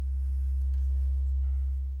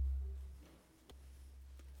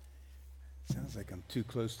Sounds like I'm too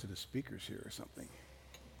close to the speakers here or something.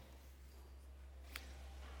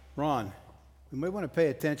 Ron, we might want to pay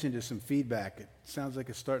attention to some feedback. It sounds like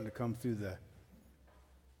it's starting to come through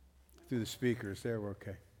the speakers. There, we're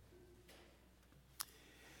okay.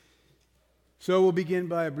 So we'll begin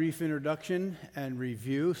by a brief introduction and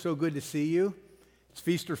review. So good to see you. It's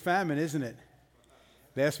feast or famine, isn't it?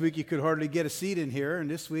 Last week you could hardly get a seat in here, and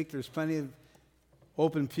this week there's plenty of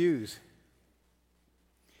open pews.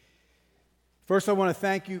 First, I want to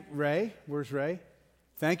thank you, Ray. Where's Ray?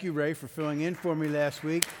 Thank you, Ray, for filling in for me last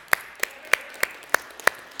week.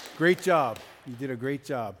 Great job. You did a great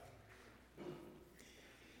job.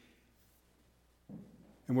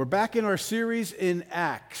 And we're back in our series in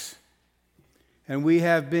Acts. And we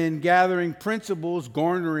have been gathering principles,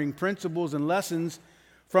 garnering principles and lessons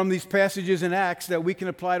from these passages in Acts that we can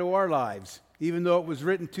apply to our lives, even though it was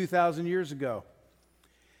written 2,000 years ago.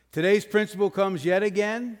 Today's principle comes yet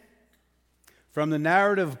again from the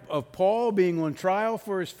narrative of Paul being on trial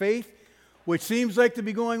for his faith, which seems like to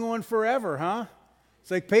be going on forever, huh? It's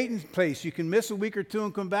like Peyton's place. You can miss a week or two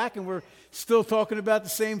and come back, and we're still talking about the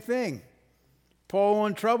same thing. Paul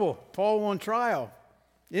on trouble. Paul on trial.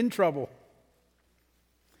 In trouble.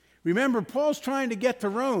 Remember, Paul's trying to get to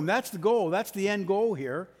Rome. That's the goal. That's the end goal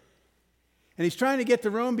here. And he's trying to get to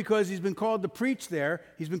Rome because he's been called to preach there.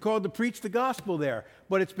 He's been called to preach the gospel there.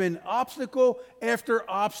 But it's been obstacle after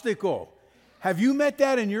obstacle. Have you met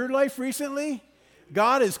that in your life recently?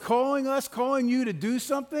 God is calling us, calling you to do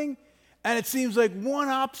something, and it seems like one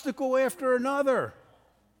obstacle after another.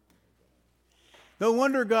 No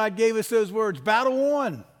wonder God gave us those words, battle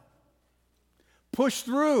on, push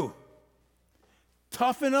through,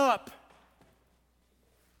 toughen up.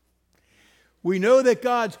 We know that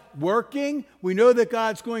God's working. We know that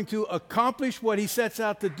God's going to accomplish what he sets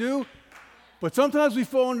out to do. But sometimes we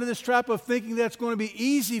fall into this trap of thinking that's going to be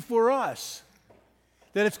easy for us,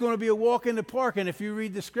 that it's going to be a walk in the park. And if you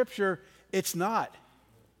read the scripture, it's not.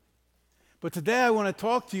 But today I want to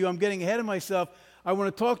talk to you. I'm getting ahead of myself. I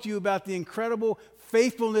want to talk to you about the incredible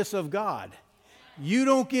faithfulness of God. You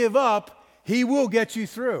don't give up, he will get you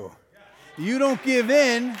through. You don't give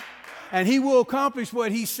in, and he will accomplish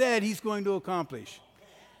what he said he's going to accomplish.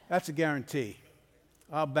 That's a guarantee.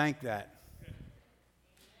 I'll bank that.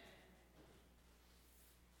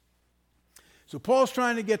 So Paul's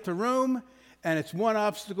trying to get to Rome, and it's one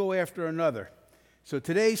obstacle after another. So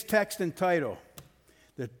today's text and title.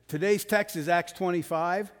 Today's text is Acts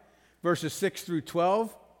 25, verses 6 through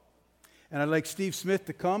 12. And I'd like Steve Smith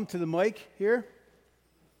to come to the mic here.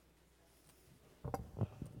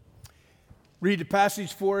 Read the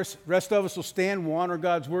passage for us. The rest of us will stand. We'll honor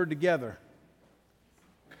God's word together.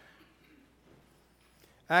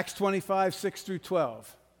 Acts 25, 6 through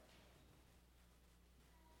 12.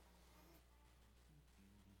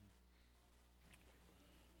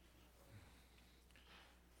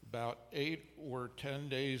 About 8 or 10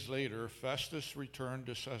 days later, Festus returned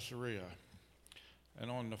to Caesarea.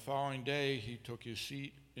 And on the following day, he took his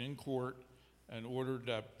seat in court and ordered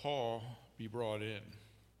that Paul be brought in.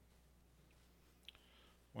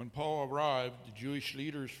 When Paul arrived, the Jewish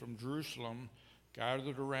leaders from Jerusalem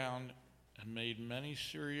gathered around and made many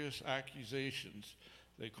serious accusations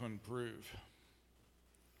they couldn't prove.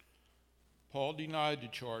 Paul denied the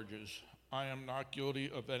charges. I am not guilty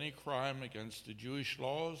of any crime against the Jewish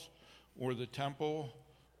laws or the temple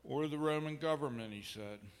or the Roman government, he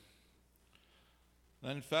said.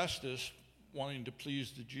 Then Festus, wanting to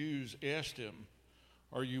please the Jews, asked him,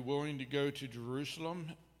 are you willing to go to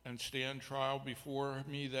Jerusalem and stand trial before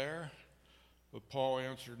me there? But Paul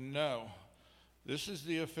answered, no, this is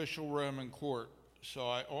the official Roman court, so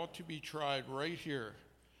I ought to be tried right here.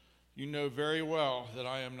 You know very well that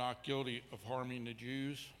I am not guilty of harming the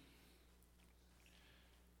Jews.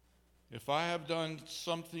 If I have done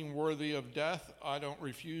something worthy of death, I don't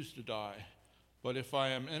refuse to die. But if I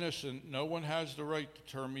am innocent, no one has the right to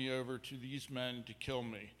turn me over to these men to kill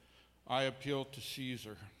me. I appeal to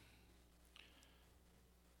Caesar.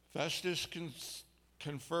 Festus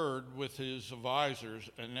conferred with his advisors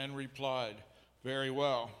and then replied, very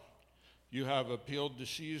well, you have appealed to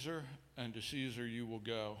Caesar, and to Caesar you will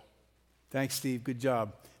go. Thanks, Steve. Good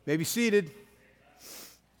job. May be seated.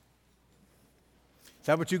 Is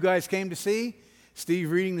that what you guys came to see? Steve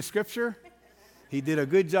reading the scripture? He did a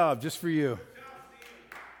good job just for you.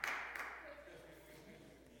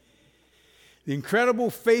 The incredible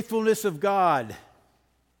faithfulness of God,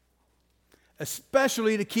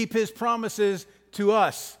 especially to keep his promises to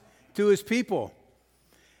us, to his people.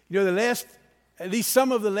 You know, at least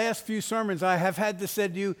some of the last few sermons I have had to say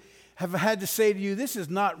to you, this is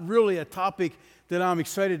not really a topic that I'm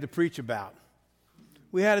excited to preach about.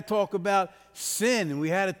 We had to talk about sin, and we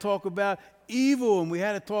had to talk about evil, and we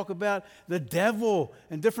had to talk about the devil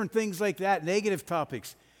and different things like that, negative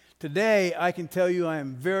topics. Today, I can tell you I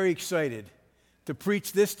am very excited to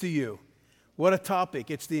preach this to you. What a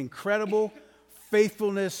topic. It's the incredible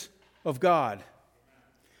faithfulness of God.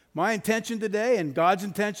 My intention today, and God's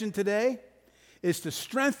intention today, is to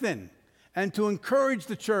strengthen and to encourage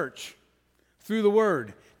the church through the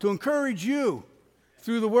Word, to encourage you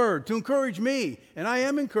through the Word, to encourage me, and I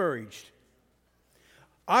am encouraged.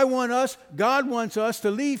 God wants us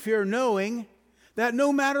to leave here knowing that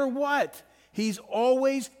no matter what, He's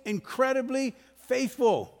always incredibly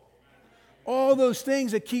faithful. All those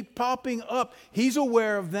things that keep popping up, He's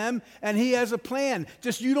aware of them, and He has a plan.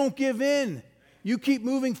 Just you don't give in. You keep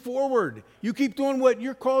moving forward. You keep doing what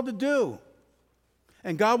you're called to do.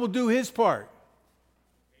 And God will do His part.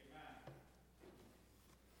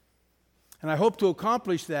 And I hope to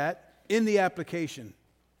accomplish that in the application.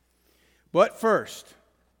 But first,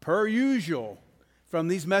 per usual, from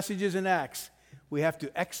these messages in Acts, we have to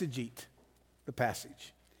exegete the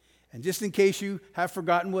passage. And just in case you have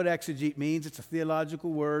forgotten what exegete means, it's a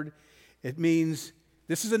theological word. It means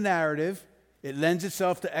this is a narrative. It lends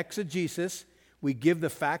itself to exegesis. We give the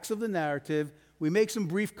facts of the narrative. We make some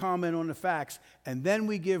brief comment on the facts, and then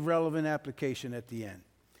we give relevant application at the end.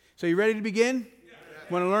 So you ready to begin?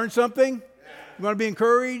 Want to learn something? You want to be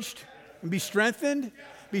encouraged and be strengthened?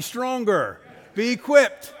 Be stronger. Be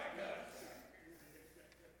equipped.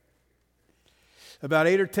 About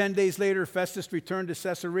 8 or 10 days later, Festus returned to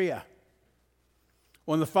Caesarea.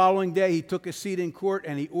 On the following day, he took a seat in court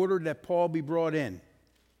and he ordered that Paul be brought in.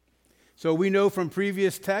 So we know from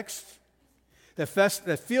previous texts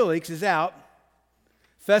that Felix is out.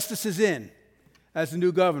 Festus is in as the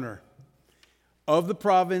new governor of the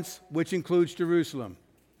province, which includes Jerusalem.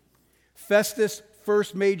 Festus'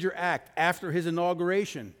 first major act after his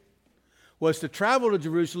inauguration was to travel to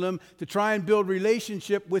Jerusalem to try and build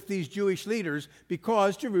relationship with these Jewish leaders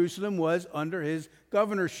because Jerusalem was under his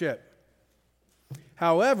governorship.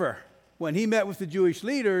 However, when he met with the Jewish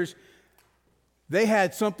leaders, they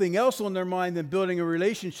had something else on their mind than building a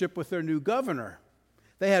relationship with their new governor.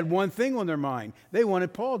 They had one thing on their mind. They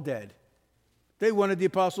wanted Paul dead. They wanted the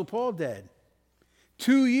Apostle Paul dead.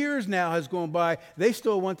 2 years now has gone by. They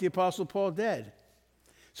still want the Apostle Paul dead.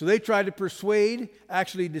 So they tried to persuade,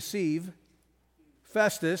 actually deceive,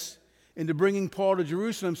 Festus into bringing Paul to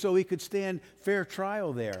Jerusalem so he could stand fair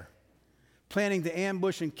trial there, planning to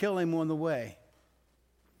ambush and kill him on the way.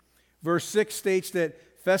 Verse 6 states that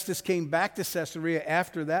Festus came back to Caesarea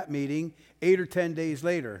after that meeting 8 or 10 days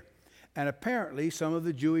later, and apparently some of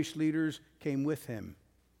the Jewish leaders came with him.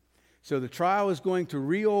 So the trial is going to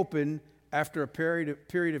reopen after a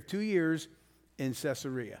period of 2 years in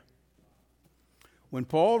Caesarea. When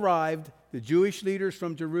Paul arrived, the Jewish leaders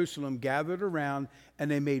from Jerusalem gathered around and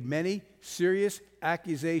they made many serious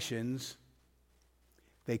accusations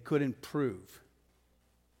they couldn't prove.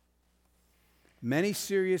 Many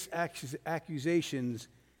serious accusations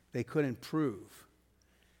they couldn't prove.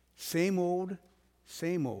 Same old,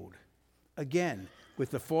 same old. Again,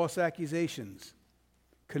 with the false accusations,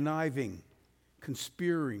 conniving,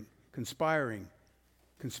 conspiring,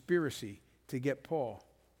 conspiracy to get Paul.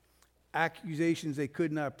 Accusations they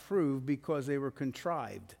could not prove because they were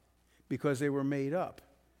contrived, because they were made up.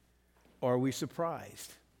 Are we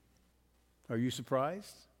surprised? Are you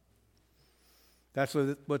surprised? That's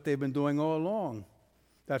what they've been doing all along.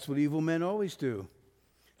 That's what evil men always do.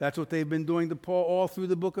 That's what they've been doing to Paul all through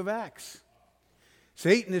the book of Acts.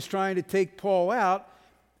 Satan is trying to take Paul out,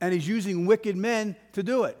 and he's using wicked men to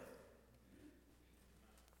do it.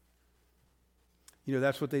 You know,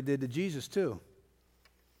 that's what they did to Jesus too.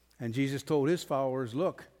 And Jesus told his followers,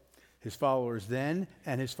 look, his followers then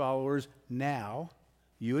and his followers now,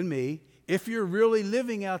 you and me, if you're really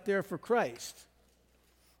living out there for Christ,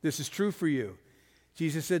 this is true for you.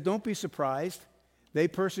 Jesus said, don't be surprised. They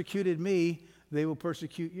persecuted me, they will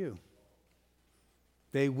persecute you.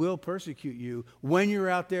 They will persecute you when you're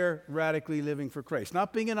out there radically living for Christ.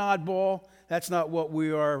 Not being an oddball, that's not what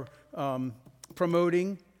we are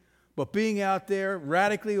promoting, but being out there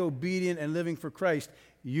radically obedient and living for Christ,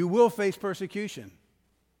 you will face persecution.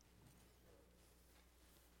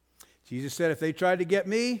 Jesus said, if they try to get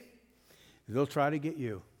me, they'll try to get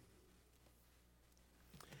you.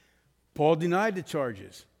 Paul denied the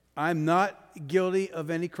charges. I'm not guilty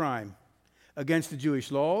of any crime against the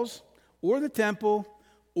Jewish laws or the temple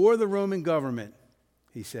or the Roman government,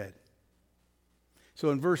 he said.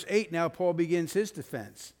 So in verse 8 now, Paul begins his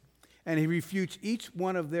defense, and he refutes each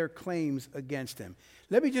one of their claims against him.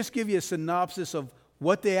 Let me just give you a synopsis of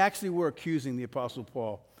what they actually were accusing the Apostle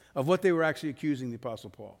Paul of what they were actually accusing the Apostle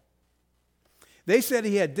Paul. They said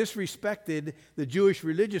he had disrespected the Jewish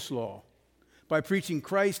religious law by preaching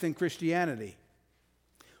Christ and Christianity,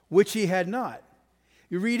 which he had not.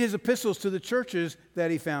 You read his epistles to the churches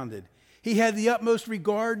that he founded. He had the utmost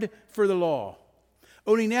regard for the law.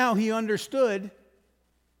 Only now he understood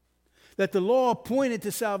that the law pointed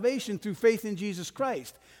to salvation through faith in Jesus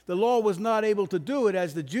Christ. The law was not able to do it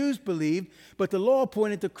as the Jews believed, but the law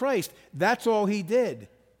pointed to Christ. That's all he did,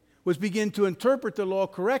 was begin to interpret the law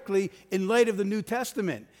correctly in light of the New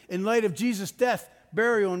Testament, in light of Jesus' death,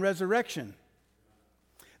 burial, and resurrection.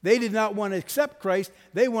 They did not want to accept Christ.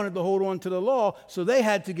 They wanted to hold on to the law, so they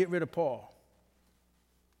had to get rid of Paul.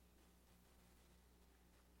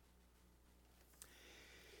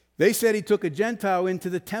 They said he took a Gentile into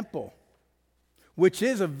the temple, which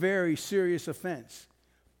is a very serious offense,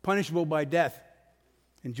 punishable by death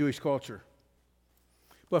in Jewish culture.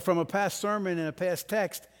 But from a past sermon and a past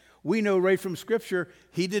text, we know right from Scripture,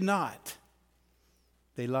 he did not.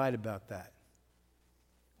 They lied about that.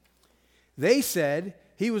 They said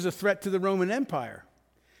he was a threat to the Roman Empire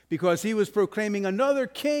because he was proclaiming another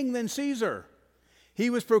king than Caesar. He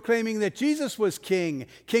was proclaiming that Jesus was king,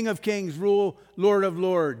 King of kings, Lord of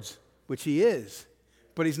lords, which he is.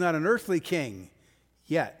 But he's not an earthly king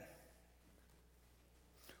yet.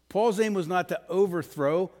 Paul's aim was not to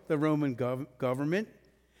overthrow the Roman government.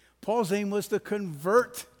 Paul's aim was to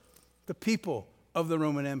convert the people of the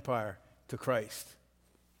Roman Empire to Christ.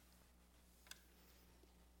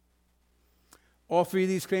 All three of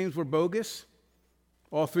these claims were bogus.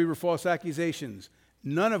 All three were false accusations,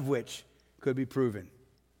 none of which could be proven.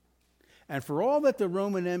 And for all that the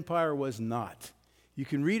Roman Empire was not, you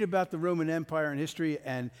can read about the Roman Empire in history,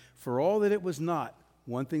 and for all that it was not,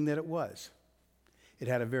 one thing that it was, it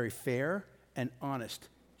had a very fair and honest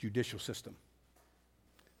judicial system.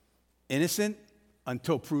 Innocent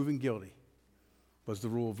until proven guilty was the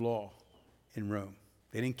rule of law in Rome.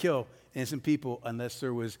 They didn't kill innocent people unless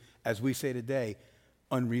there was, as we say today,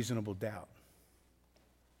 unreasonable doubt.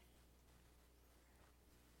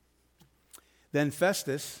 Then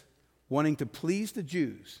Festus, wanting to please the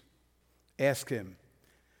Jews, asked him,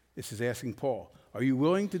 this is asking Paul, are you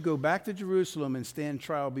willing to go back to Jerusalem and stand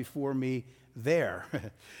trial before me there?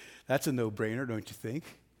 That's a no-brainer, don't you think?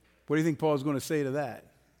 What do you think Paul's going to say to that?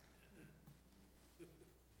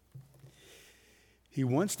 He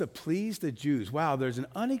wants to please the Jews. Wow, there's an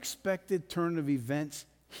unexpected turn of events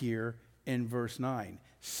here in verse 9.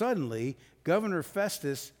 Suddenly, Governor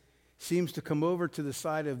Festus seems to come over to the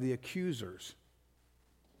side of the accusers.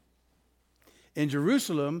 In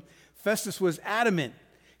Jerusalem, Festus was adamant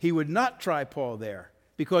he would not try Paul there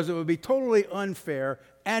because it would be totally unfair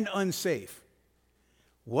and unsafe.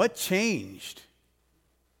 What changed?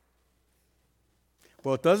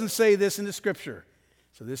 Well, it doesn't say this in the scripture,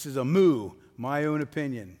 so this is a my own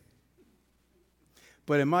opinion.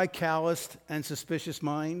 But in my calloused and suspicious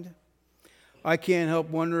mind, I can't help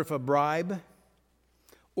wonder if a bribe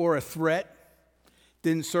or a threat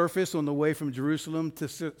didn't surface on the way from Jerusalem to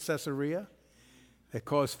Caesarea that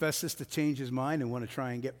caused Festus to change his mind and want to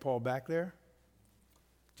try and get Paul back there.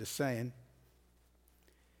 Just saying.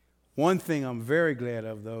 One thing I'm very glad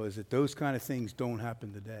of, though, is that those kind of things don't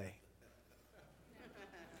happen today.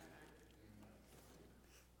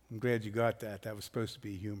 I'm glad you got that. That was supposed to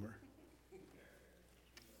be humor.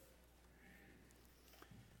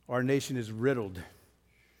 Our nation is riddled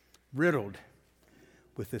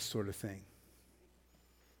with this sort of thing.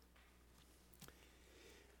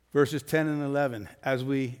 Verses 10 and 11, as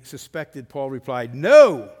we suspected, Paul replied,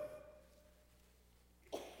 no!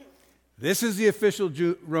 This is the official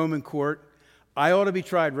Roman court. I ought to be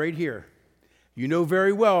tried right here. You know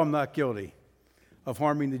very well I'm not guilty of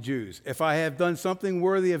harming the Jews. If I have done something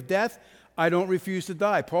worthy of death, I don't refuse to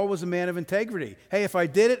die. Paul was a man of integrity. Hey, if I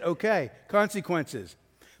did it, okay, consequences.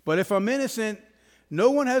 But if I'm innocent,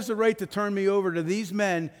 no one has the right to turn me over to these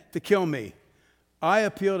men to kill me. I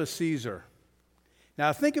appeal to Caesar.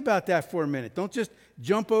 Now think about that for a minute. Don't just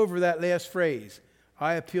jump over that last phrase.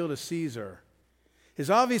 I appeal to Caesar.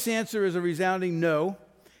 His obvious answer is a resounding no.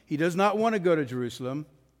 He does not want to go to Jerusalem.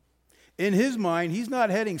 In his mind, he's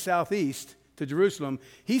not heading southeast to Jerusalem.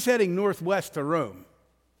 He's heading northwest to Rome.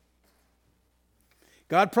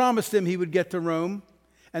 God promised him he would get to Rome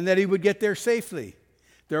and that he would get there safely.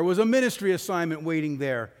 There was a ministry assignment waiting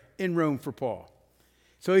there in Rome for Paul.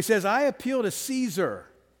 So he says, I appeal to Caesar.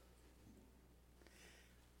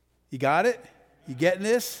 You got it? You getting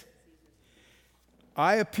this?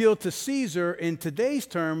 I appeal to Caesar in today's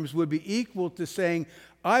terms would be equal to saying,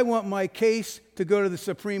 I want my case to go to the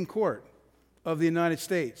Supreme Court of the United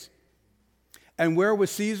States. And where was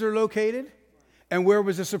Caesar located? And where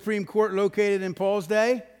was the Supreme Court located in Paul's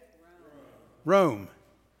day? Rome.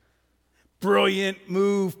 Brilliant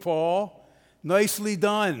move, Paul. Nicely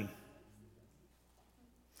done.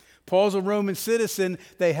 Paul's a Roman citizen.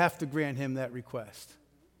 They have to grant him that request.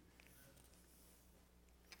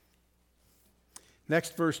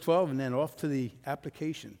 Next, verse 12, and then off to the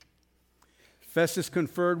application. Festus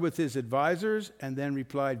conferred with his advisors and then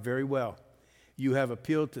replied, "Very well. You have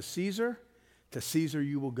appealed to Caesar. To Caesar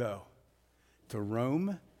you will go. To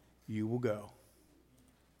Rome you will go."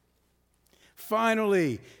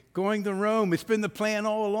 Finally, going to Rome. It's been the plan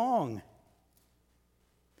all along.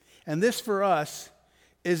 And this for us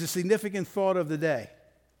is a significant thought of the day.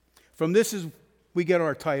 From this we get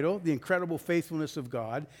our title, The Incredible Faithfulness of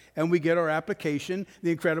God, and we get our application,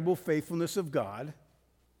 The Incredible Faithfulness of God.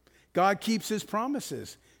 God keeps his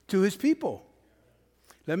promises to his people.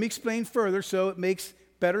 Let me explain further so it makes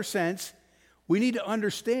better sense. We need to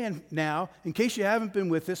understand now, in case you haven't been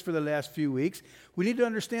with us for the last few weeks, we need to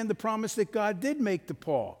understand the promise that God did make to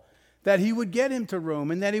Paul, that he would get him to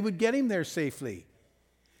Rome and that he would get him there safely.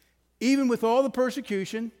 Even with all the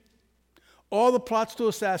persecution, all the plots to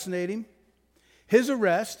assassinate him, his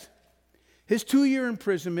arrest, his 2-year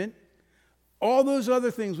imprisonment, all those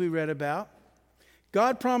other things we read about,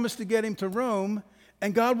 God promised to get him to Rome,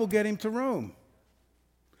 and God will get him to Rome.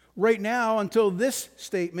 Right now, until this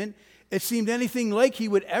statement, it seemed anything like he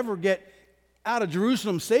would ever get out of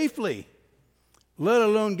Jerusalem safely, let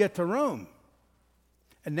alone get to Rome.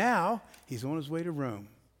 And now, he's on his way to Rome,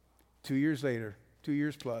 2 years later, 2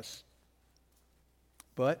 years plus.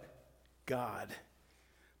 But God.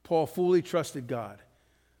 Paul fully trusted God.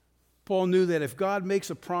 Paul knew that if God makes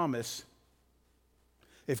a promise,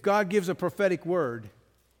 if God gives a prophetic word,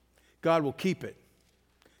 God will keep it.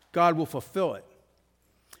 God will fulfill it.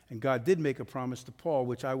 And God did make a promise to Paul,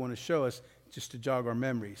 which I want to show us just to jog our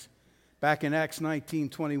memories. Back in Acts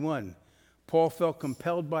 19:21, Paul felt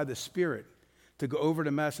compelled by the Spirit to go over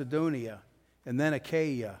to Macedonia and then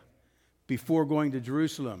Achaia before going to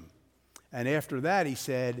Jerusalem. And after that, he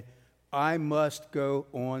said, I must go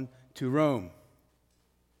on to Rome.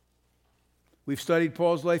 We've studied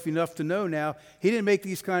Paul's life enough to know now he didn't make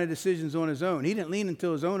these kind of decisions on his own. He didn't lean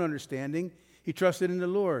into his own understanding. He trusted in the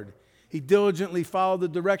Lord. He diligently followed the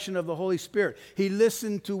direction of the Holy Spirit. He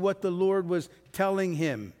listened to what the Lord was telling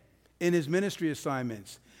him in his ministry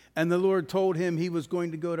assignments. And the Lord told him he was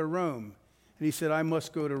going to go to Rome. And he said, I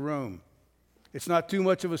must go to Rome. It's not too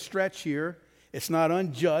much of a stretch here. It's not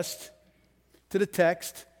unjust to the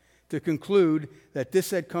text to conclude that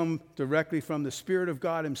this had come directly from the Spirit of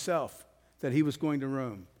God himself, that he was going to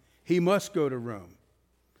Rome. He must go to Rome.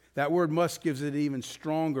 That word must gives it an even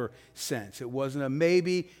stronger sense. It wasn't a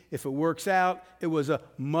maybe. If it works out, it was a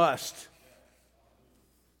must.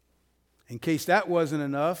 In case that wasn't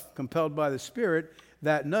enough, compelled by the Spirit,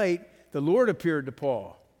 that night the Lord appeared to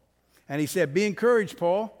Paul. And he said, be encouraged,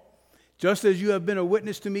 Paul. Just as you have been a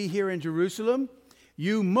witness to me here in Jerusalem,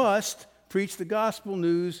 you must preach the gospel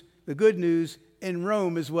news, the good news, in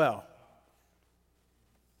Rome as well.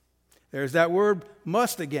 There's that word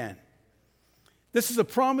must again. This is a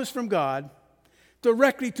promise from God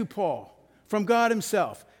directly to Paul, from God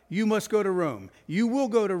himself. You must go to Rome. You will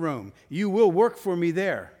go to Rome. You will work for me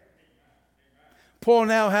there. Paul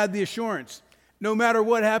now had the assurance, no matter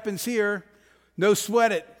what happens here, no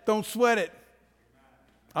sweat it. Don't sweat it.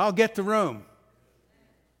 I'll get to Rome.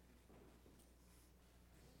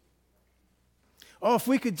 Oh, if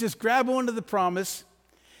we could just grab onto the promise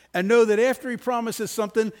and know that after he promises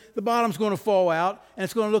something, the bottom's going to fall out and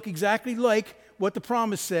it's going to look exactly like what the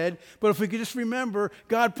promise said. But if we could just remember,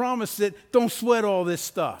 God promised it, don't sweat all this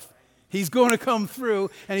stuff. He's going to come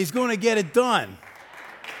through and he's going to get it done.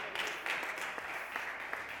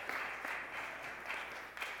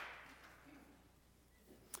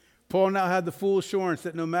 Paul now had the full assurance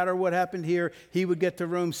that no matter what happened here, he would get to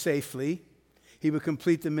Rome safely. He would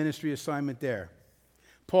complete the ministry assignment there.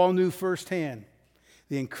 Paul knew firsthand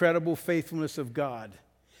the incredible faithfulness of God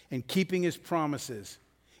in keeping his promises,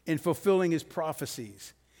 in fulfilling his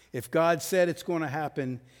prophecies. If God said it's going to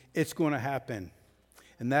happen, it's going to happen.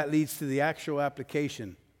 And that leads to the actual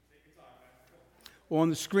application. On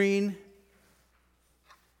the screen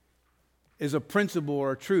is a principle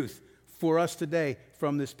or a truth for us today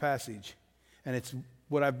from this passage. And it's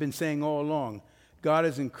what I've been saying all along. God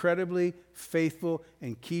is incredibly faithful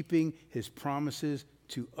in keeping his promises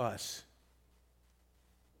to us.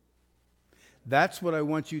 That's what I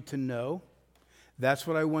want you to know. That's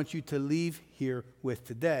what I want you to leave here with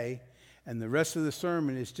today. And the rest of the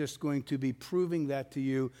sermon is just going to be proving that to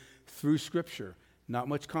you through Scripture. Not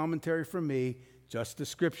much commentary from me, just the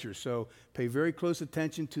Scriptures. So pay very close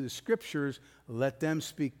attention to the Scriptures. Let them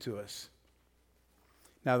speak to us.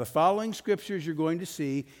 Now, the following Scriptures you're going to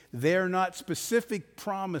see, they're not specific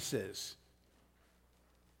promises.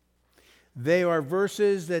 They are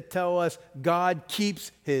verses that tell us God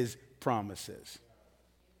keeps His promises.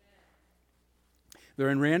 They're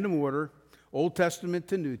in random order, Old Testament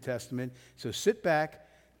to New Testament. So sit back,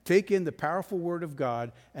 take in the powerful Word of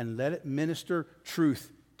God, and let it minister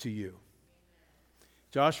truth to you.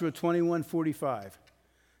 Joshua 21:45.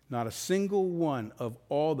 Not a single one of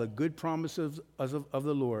all the good promises of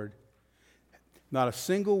the Lord, not a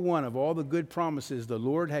single one of all the good promises the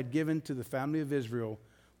Lord had given to the family of Israel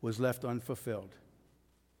was left unfulfilled.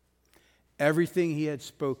 Everything He had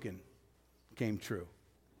spoken came true.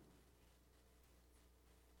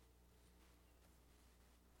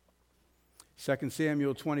 Second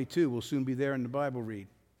Samuel 22 will soon be there in the Bible read.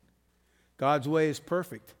 God's way is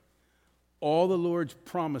perfect. All the Lord's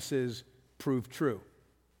promises prove true.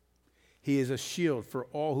 He is a shield for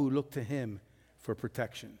all who look to Him for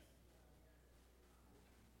protection.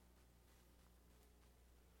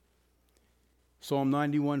 Psalm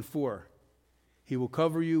 91:4. He will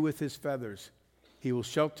cover you with His feathers. He will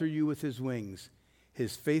shelter you with His wings.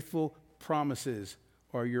 His faithful promises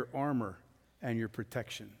are your armor and your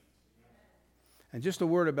protection. And just a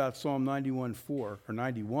word about Psalm 91:4 or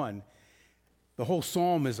 91. The whole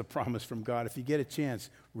psalm is a promise from God. If you get a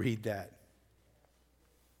chance, read that.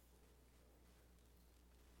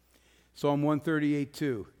 Psalm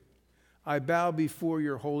 138:2. I bow before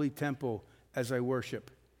your holy temple as I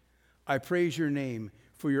worship. I praise your name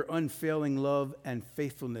for your unfailing love and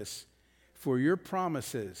faithfulness, for your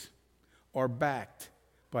promises are backed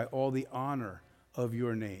by all the honor of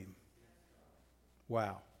your name.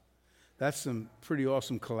 Wow. That's some pretty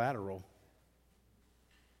awesome collateral.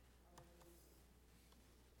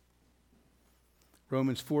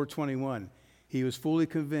 Romans 4:21. He was fully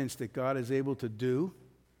convinced that God is able to do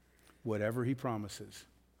whatever He promises.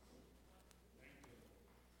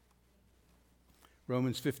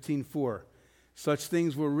 Romans 15:4. Such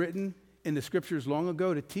things were written in the Scriptures long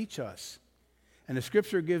ago to teach us. And the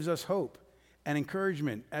Scripture gives us hope and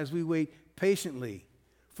encouragement as we wait patiently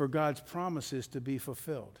for God's promises to be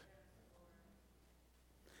fulfilled.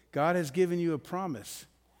 God has given you a promise.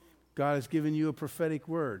 God has given you a prophetic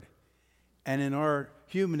word. And in our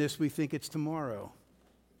humanness, we think it's tomorrow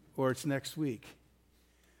or it's next week.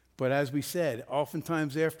 But as we said,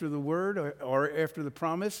 oftentimes after the word or after the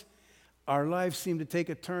promise, our lives seem to take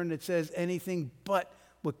a turn that says anything but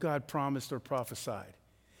what God promised or prophesied.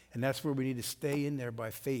 And that's where we need to stay in there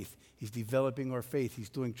by faith. He's developing our faith. He's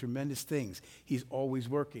doing tremendous things. He's always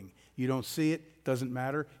working. You don't see it, doesn't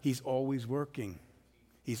matter. He's always working.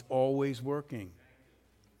 He's always working.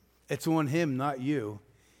 It's on Him, not you.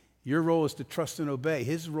 Your role is to trust and obey.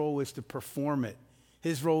 His role is to perform it.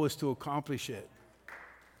 His role is to accomplish it.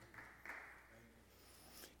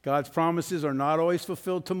 God's promises are not always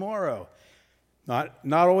fulfilled tomorrow. Not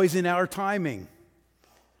always in our timing,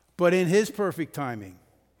 but in His perfect timing.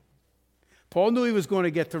 Paul knew he was going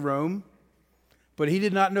to get to Rome, but he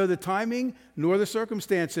did not know the timing nor the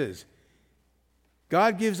circumstances.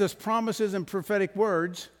 God gives us promises and prophetic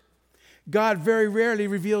words. God very rarely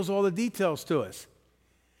reveals all the details to us.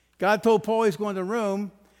 God told Paul he's going to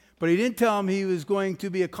Rome, but He didn't tell him he was going to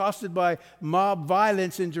be accosted by mob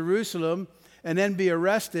violence in Jerusalem and then be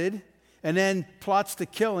arrested and then plots to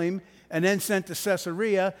kill him and then sent to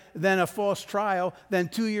Caesarea, then a false trial, then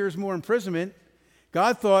 2 years more imprisonment.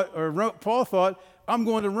 Paul thought, I'm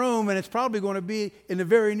going to Rome and it's probably going to be in the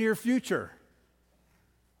very near future.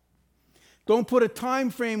 Don't put a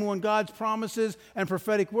time frame on God's promises and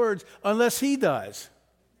prophetic words unless He does.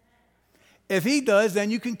 If He does,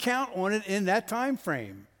 then you can count on it in that time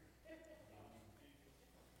frame.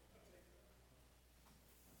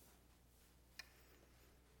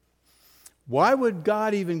 Why would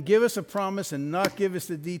God even give us a promise and not give us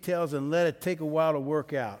the details and let it take a while to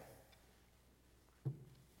work out?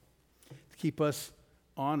 To keep us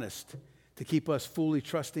honest, to keep us fully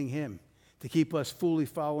trusting Him, to keep us fully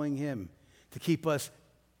following Him, to keep us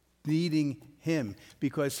needing Him.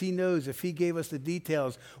 Because He knows if He gave us the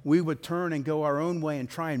details, we would turn and go our own way and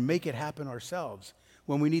try and make it happen ourselves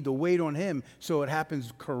when we need to wait on Him so it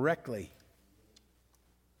happens correctly.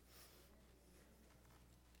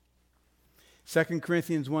 2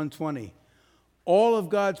 Corinthians 1:20. All of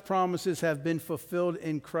God's promises have been fulfilled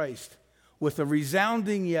in Christ with a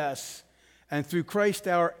resounding yes, and through Christ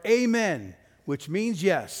our amen, which means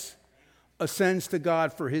yes, ascends to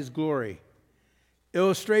God for His glory.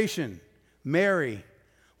 Illustration, Mary,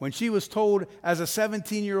 when she was told as a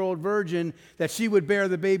 17-year-old virgin that she would bear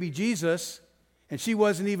the baby Jesus, And she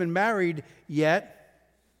wasn't even married yet.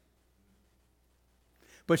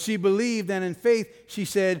 But she believed, and in faith, she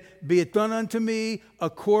said, "Be it done unto me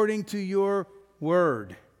according to your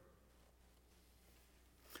word."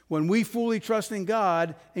 When we fully trust in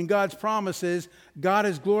God, in God's promises, God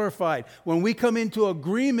is glorified. When we come into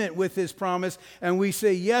agreement with His promise and we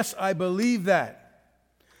say, "Yes, I believe that."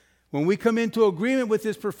 When we come into agreement with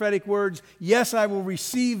His prophetic words, "Yes, I will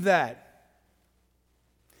receive that."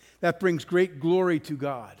 That brings great glory to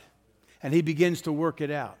God, and He begins to work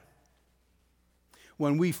it out.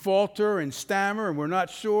 When we falter and stammer and we're not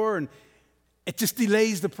sure, and it just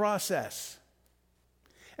delays the process.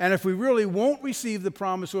 And if we really won't receive the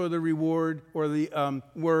promise or the reward or the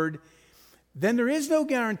word, then there is no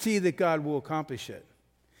guarantee that God will accomplish it.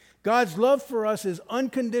 God's love for us is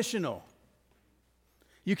unconditional.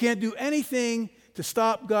 You can't do anything to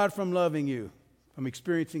stop God from loving you, from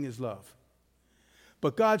experiencing His love.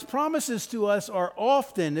 But God's promises to us are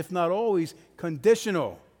often, if not always,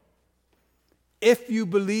 conditional. If you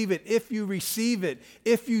believe it, if you receive it,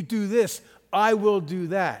 if you do this, I will do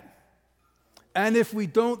that. And if we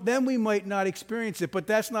don't, then we might not experience it. But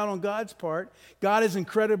that's not on God's part. God is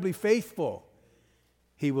incredibly faithful.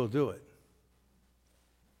 He will do it.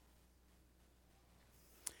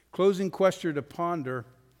 Closing question to ponder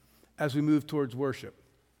as we move towards worship.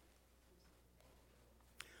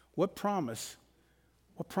 What promises?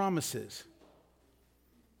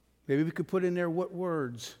 Maybe we could put in there what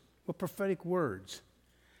words, what prophetic words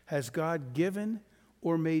has God given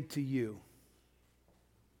or made to you?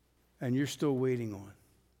 And you're still waiting on?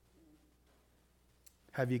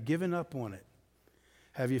 Have you given up on it?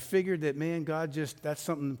 Have you figured that, man, that's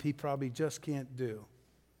something He probably just can't do?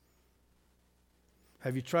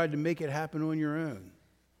 Have you tried to make it happen on your own?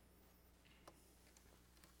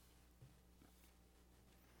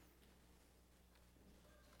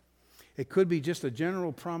 It could be just a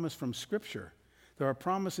general promise from Scripture. There are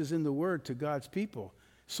promises in the Word to God's people.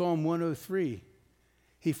 Psalm 103,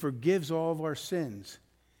 He forgives all of our sins.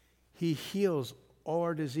 He heals all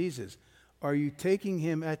our diseases. Are you taking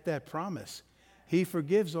Him at that promise? He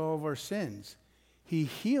forgives all of our sins. He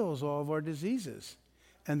heals all of our diseases.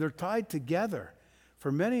 And they're tied together.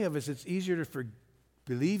 For many of us, it's easier to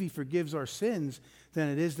believe He forgives our sins than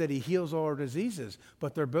it is that He heals all our diseases.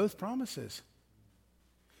 But they're both promises.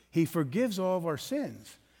 He forgives all of our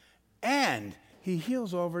sins. And He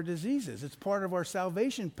heals all of our diseases. It's part of our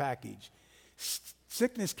salvation package.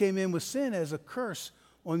 Sickness came in with sin as a curse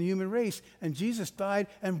on the human race, and Jesus died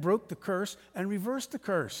and broke the curse and reversed the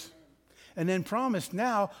curse. And then promised,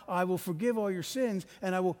 now I will forgive all your sins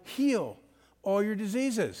and I will heal all your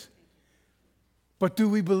diseases. But do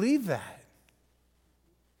we believe that?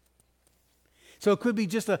 So it could be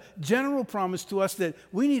just a general promise to us that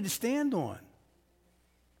we need to stand on.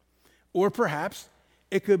 Or perhaps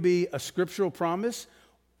it could be a scriptural promise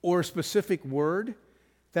or a specific word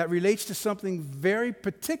that relates to something very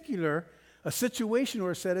particular, a situation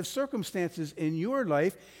or a set of circumstances in your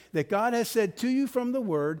life that God has said to you from the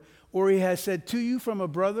Word, or He has said to you from a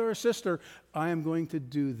brother or sister, I am going to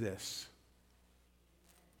do this.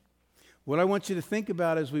 What I want you to think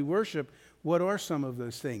about as we worship, what are some of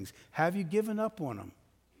those things? Have you given up on them?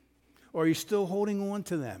 Or are you still holding on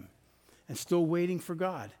to them and still waiting for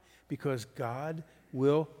God? Because God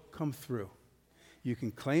will come through. You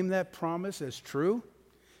can claim that promise as true.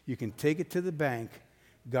 You can take it to the bank.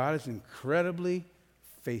 God is incredibly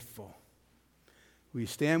faithful. Will you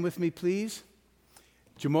stand with me, please?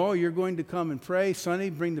 Jamal, you're going to come and pray.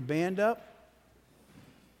 Sonny, bring the band up.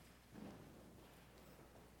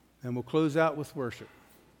 And we'll close out with worship.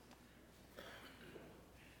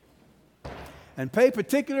 And pay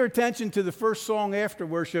particular attention to the first song after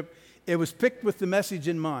worship. It was picked with the message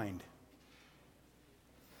in mind.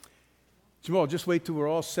 Jamal, just wait till we're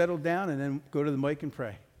all settled down and then go to the mic and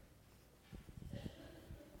pray.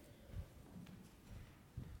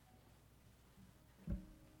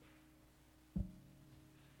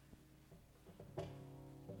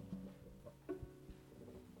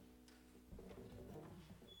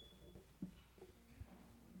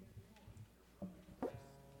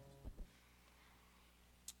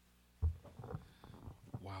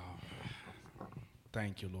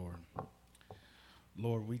 Thank you, Lord.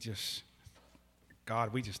 Lord, we just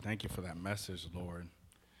thank you for that message, Lord.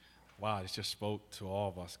 Wow, it just spoke to all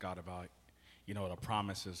of us, God, about, the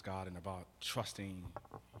promises, God, and about trusting,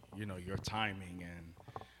 your timing. And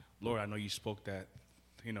Lord, I know you spoke that,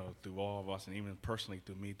 through all of us, and even personally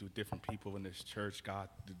through me, through different people in this church, God,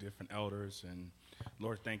 through different elders. And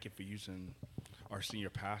Lord, thank you for using our senior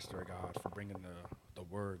pastor, God, for bringing the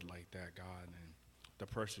word like that, God, and the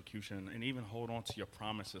persecution, and even hold on to your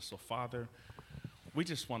promises. So, Father, we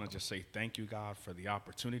just want to just say thank you, God, for the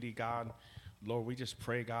opportunity, God. Lord, we just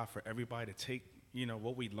pray, God, for everybody to take,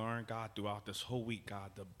 what we learned, God, throughout this whole week,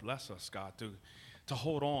 God, to bless us, God, to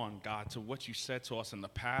hold on, God, to what you said to us in the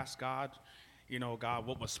past, God. God,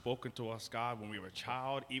 what was spoken to us, God, when we were a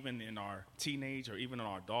child, even in our teenage or even in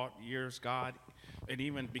our adult years, God. And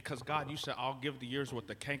even because, God, you said, I'll give the years with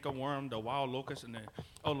the cankerworm, the wild locust, and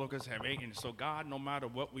the locusts have eaten. So, God, no matter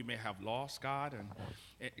what we may have lost, God,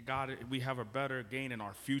 God, we have a better gain in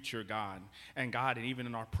our future, God, and God, and even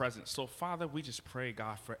in our present. So, Father, we just pray,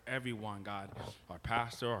 God, for everyone, God, our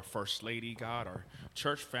pastor, our first lady, God, our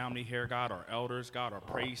church family here, God, our elders, God, our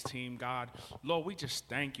praise team, God. Lord, we just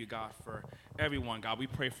thank you, God, for everyone, God. We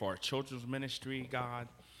pray for our children's ministry, God.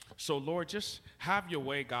 So, Lord, just have your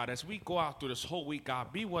way, God. As we go out through this whole week,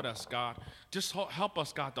 God, be with us, God. Just help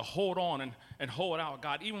us, God, to hold on and hold out,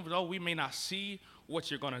 God, even though we may not see what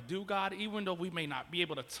you're going to do, God, even though we may not be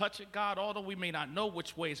able to touch it, God, although we may not know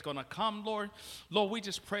which way it's going to come, Lord. Lord, we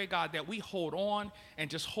just pray, God, that we hold on and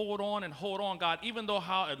just hold on and hold on, God, even though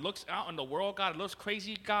how it looks out in the world, God, it looks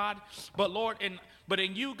crazy, God. But, Lord, but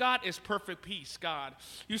in you, God, is perfect peace, God.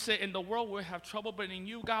 You say in the world we'll have trouble, but in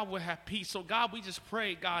you, God, we'll have peace. So, God, we just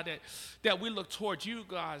pray, God, that we look towards you,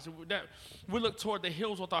 guys, that we look toward the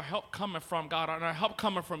hills with our help coming from, God, and our help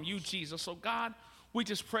coming from you, Jesus. So, God, we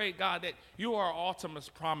just pray, God, that you are our ultimate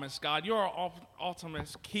promise, God. You are our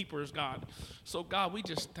ultimate keepers, God. So, God, we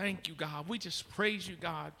just thank you, God. We just praise you,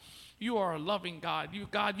 God. You are a loving God.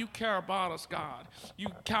 God, you care about us, God. You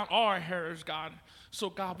count all our hairs, God. So,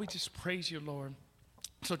 God, we just praise you, Lord.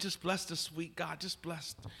 So just bless this week, God. Just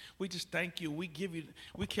bless. We just thank you. We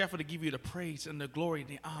careful to give you the praise and the glory and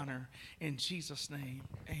the honor. In Jesus' name,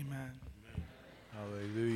 amen. Hallelujah.